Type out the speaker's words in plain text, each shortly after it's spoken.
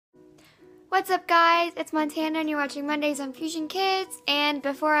What's up guys, it's Montana and you're watching Mondays on Fusion Kids, and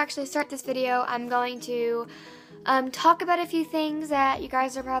before I actually start this video, I'm going to talk about a few things that you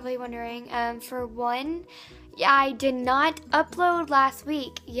guys are probably wondering. For one, I did not upload last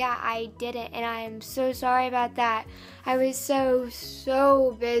week. Yeah, I didn't, and I am so sorry about that. I was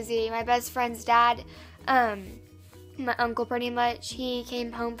so busy. My best friend's dad, my uncle pretty much, he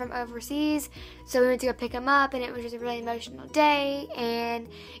came home from overseas, so we went to go pick him up, and it was just a really emotional day, and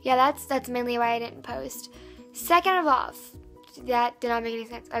yeah, that's mainly why I didn't post. Second of all, that did not make any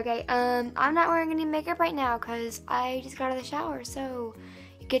sense. Okay, I'm not wearing any makeup right now because I just got out of the shower, so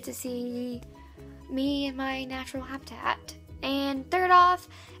you get to see me in my natural habitat. And third off,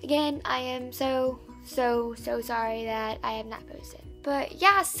 again, I am so sorry that I have not posted. But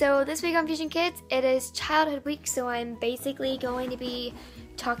yeah, so this week on Fusion Kids, it is childhood week, so I'm basically going to be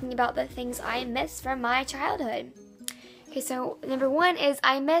talking about the things I miss from my childhood. Okay, so number one is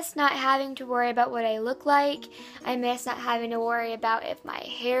I miss not having to worry about what I look like. I miss not having to worry about if my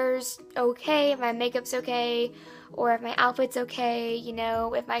hair's okay, if my makeup's okay, or if my outfit's okay, you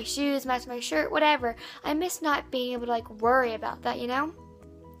know, if my shoes match my shirt, whatever. I miss not being able to like worry about that, you know?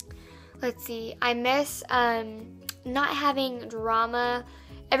 Let's see, I miss not having drama.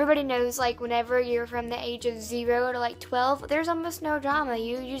 Everybody knows, like, whenever you're from the age of 0 to like 12, there's almost no drama.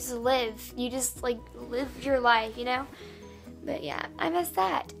 You just live. You just like live your life, you know? But yeah, I miss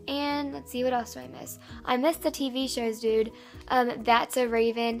that. And let's see, what else do I miss? I miss the TV shows, dude. That's a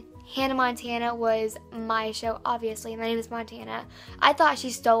Raven. Hannah Montana was my show, obviously. My name is Montana. I thought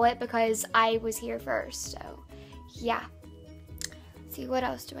she stole it because I was here first, so yeah. Let's see, what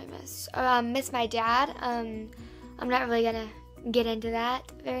else do I miss? Miss my dad. I'm not really gonna get into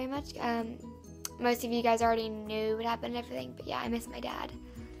that very much. Most of you guys already knew what happened and everything, but yeah, I miss my dad.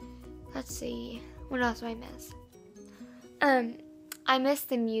 Let's see, what else do I miss? I miss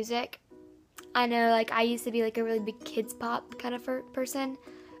the music. I know, like, I used to be like a really big kids pop kind of person.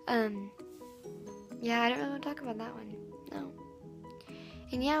 Yeah, I don't really want to talk about that one. No.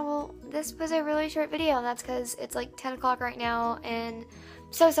 And yeah, well, this was a really short video, and that's because it's like 10 o'clock right now, and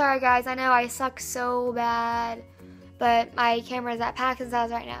I'm so sorry guys. I know I suck so bad, but my camera is at Paxton's house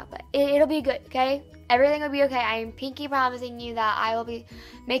right now, but it'll be good, okay? Everything will be okay. I am pinky promising you that I will be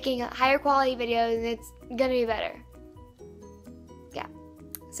making higher quality videos, and it's gonna be better. Yeah.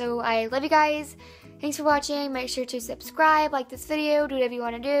 So I love you guys. Thanks for watching. Make sure to subscribe, like this video, do whatever you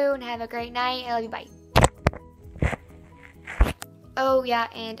want to do, and have a great night. I love you. Bye. Oh yeah,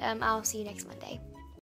 and I'll see you next Monday.